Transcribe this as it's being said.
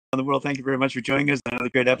the world. Thank you very much for joining us. Another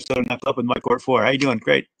great episode of Knuckle Up with Mike Court 4. How you doing?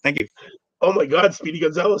 Great. Thank you. Oh my God, Speedy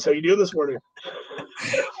Gonzalez, how you doing this morning?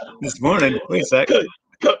 This morning? Wait a sec.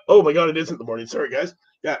 Oh my God, it isn't the morning. Sorry, guys.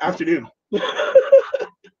 Yeah, afternoon.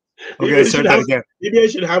 Okay, start that again. Maybe I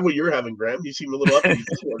should have what you're having, Graham. You seem a little upbeat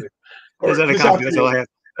this morning. I just had a coffee. That's all I had.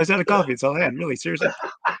 I just had a coffee. That's all I had. Really, seriously.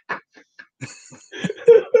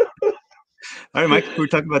 All right, Mike, what are we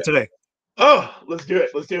talking about today? Oh, let's do it.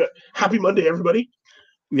 Let's do it. Happy Monday, everybody.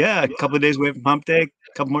 Yeah, a couple of days away from Hump Day. A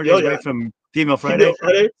couple more days away from Female Friday.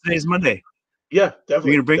 Today's Monday. Yeah,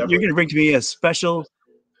 definitely. You're gonna bring to me a special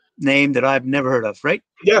name that I've never heard of, right?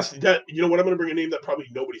 Yes. You know what? I'm gonna bring a name that probably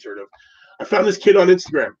nobody's heard of. I found this kid on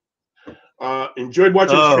Instagram. Enjoyed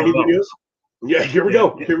watching his training videos. Yeah, here we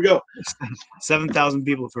go. Here we go. 7,000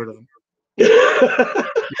 people have heard of him.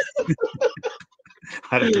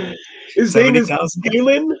 I don't know. His name is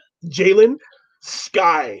Jalen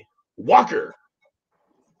Sky Walker.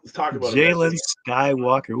 Let's talk about Jalen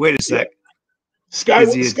Skywalker. Wait a sec. Sky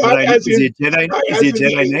is he a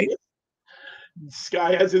Jedi Knight?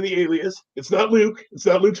 Sky as in the alias. It's not Luke. It's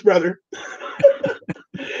not Luke's brother.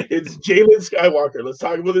 It's Jalen Skywalker. Let's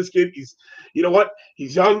talk about this kid. You know what?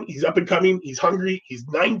 He's young. He's up and coming. He's hungry. He's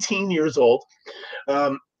 19 years old.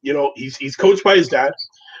 He's coached by his dad.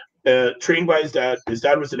 Trained by his dad. His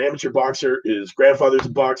dad was an amateur boxer. His grandfather's a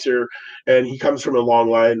boxer, and he comes from a long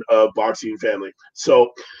line of boxing family.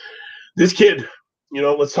 So this kid,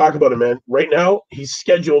 let's talk about him, man. Right now, he's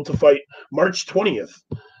scheduled to fight March 20th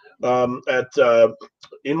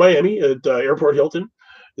in Miami at Airport Hilton.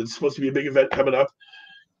 It's supposed to be a big event coming up.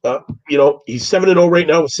 He's 7-0 right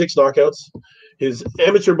now with 6 knockouts. His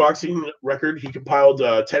amateur boxing record, he compiled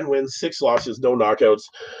 10 wins, 6 losses, no knockouts.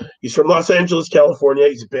 He's from Los Angeles, California.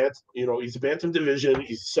 He's a bantam division.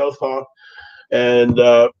 He's a southpaw, and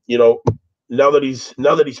now that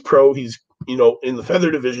he's pro, he's in the feather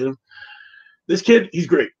division. This kid, he's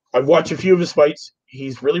great. I've watched a few of his fights.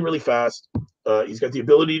 He's really, really fast. He's got the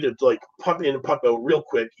ability to pump in and pump out real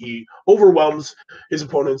quick. He overwhelms his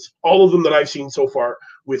opponents, all of them that I've seen so far,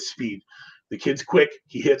 with speed. The kid's quick.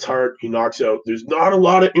 He hits hard. He knocks out. There's not a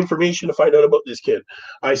lot of information to find out about this kid.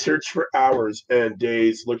 I searched for hours and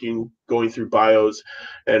days going through bios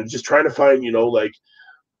and just trying to find,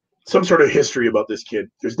 some sort of history about this kid.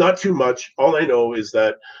 There's not too much. All I know is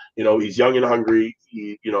that, he's young and hungry.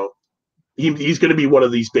 He's going to be one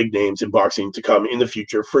of these big names in boxing to come in the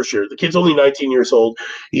future, for sure. The kid's only 19 years old.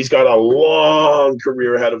 He's got a long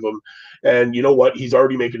career ahead of him. And you know what? He's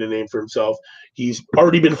already making a name for himself. He's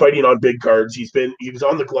already been fighting on big cards. He was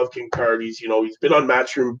on the Glove King card. He's been on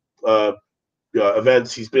Matchroom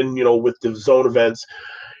events. He's been, with the Zone events.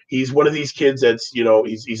 He's one of these kids that's,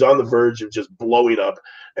 he's on the verge of just blowing up.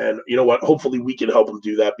 And you know what? Hopefully we can help him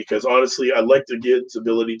do that, because honestly, I like the kid's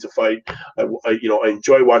ability to fight. I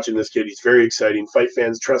enjoy watching this kid. He's very exciting. Fight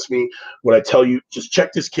fans, trust me when I tell you, just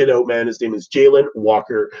check this kid out, man. His name is Jalen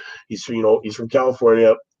Walker. He's from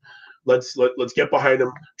California. Let's get behind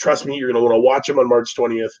him. Trust me, you're going to want to watch him on March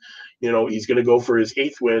 20th. He's going to go for his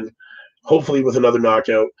 8th win, hopefully with another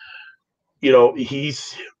knockout.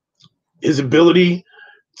 His ability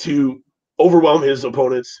to overwhelm his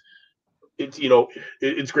opponents,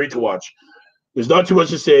 it's great to watch. There's not too much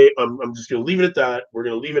to say. I'm just going to leave it at that. We're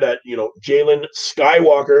going to leave it at, Jalen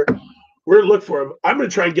Skywalker. We're going to look for him. I'm going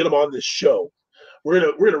to try and get him on this show. We're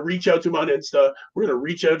gonna reach out to him on Insta. We're gonna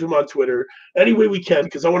reach out to him on Twitter any way we can,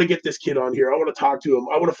 because I want to get this kid on here. I want to talk to him.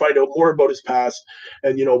 I want to find out more about his past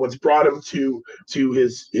and what's brought him to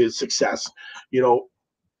his success. He's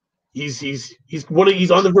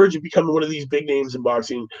on the verge of becoming one of these big names in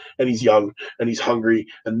boxing, and he's young and he's hungry,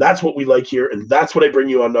 and that's what we like here, and that's what I bring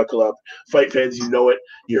you on Knuckle Up. Fight fans, you know it.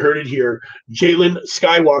 You heard it here. Jalen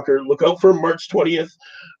Skywalker. Look out for him March 20th.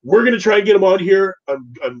 We're gonna try and get him on here.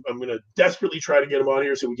 I'm gonna desperately try to get him on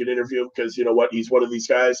here so we can interview him, because you know what? He's one of these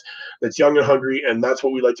guys that's young and hungry, and that's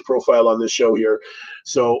what we like to profile on this show here.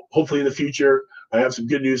 So hopefully in the future, I have some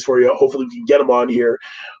good news for you. Hopefully we can get him on here.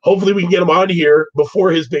 Hopefully we can get him on here before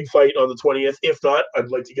his big fight on the 20th. If not, I'd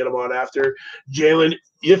like to get him on after. Jalen,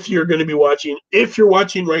 if you're going to be watching, if you're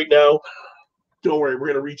watching right now, don't worry. We're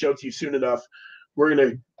going to reach out to you soon enough. We're going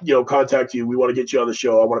to, contact you. We want to get you on the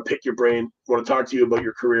show. I want to pick your brain. I want to talk to you about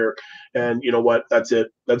your career. And you know what? That's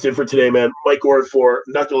it. That's it for today, man. Mike Gord for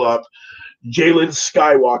Knuckle Up. Jalen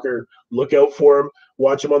Skywalker. Look out for him.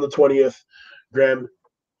 Watch him on the 20th. Graham,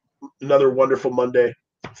 another wonderful Monday.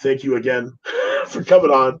 Thank you again for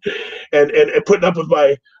coming on and putting up with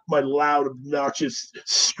my loud, obnoxious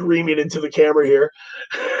screaming into the camera here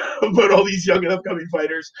about all these young and upcoming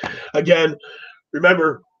fighters. Again,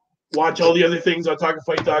 remember, Watch all the other things on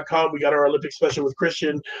talkandfight.com. We got our Olympic special with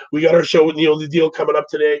Christian. We got our show with Neil the Deal coming up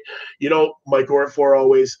today. Mike Orafor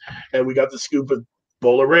always. And we got the scoop with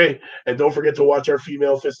Bola Ray. And don't forget to watch our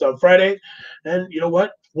Female Fist on Friday. And you know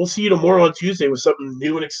what? We'll see you tomorrow on Tuesday with something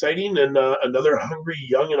new and exciting and another hungry,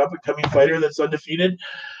 young, and up-and-coming fighter that's undefeated.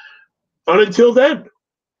 And until then,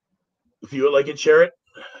 if you would like it, share it.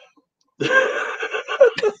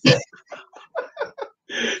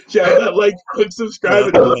 Check that like, click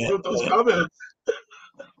subscribe, and put those comments.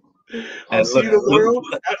 I'll see you tomorrow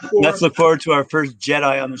at 4. Let's look forward to our first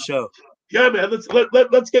Jedi on the show. Yeah, man. Let's get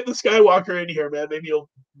the Skywalker in here, man. Maybe he'll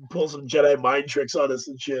pull some Jedi mind tricks on us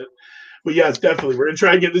and shit. But yes, definitely. We're gonna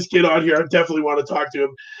try and get this kid on here. I definitely want to talk to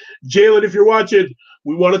him. Jalen, if you're watching,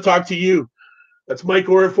 we want to talk to you. That's Mike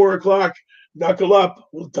Orr at 4 o'clock. Knuckle up.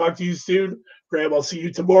 We'll talk to you soon. Graham, I'll see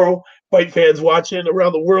you tomorrow. Fight fans watching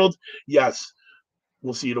around the world. Yes.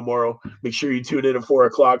 We'll see you tomorrow. Make sure you tune in at 4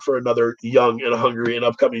 o'clock for another young and hungry and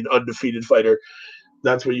upcoming undefeated fighter.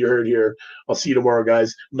 That's what you heard here. I'll see you tomorrow,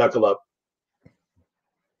 guys. Knuckle up.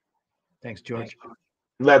 Thanks, George.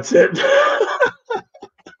 That's it.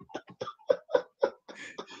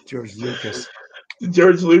 George Lucas.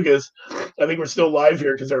 George Lucas. I think we're still live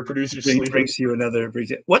here because our producer's sleeping. Brings you another.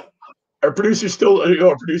 What? Our producer's still.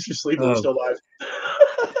 Our producer's sleeping. We're still live.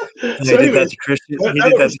 So anyway, that's Christian. He did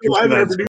that to Christian.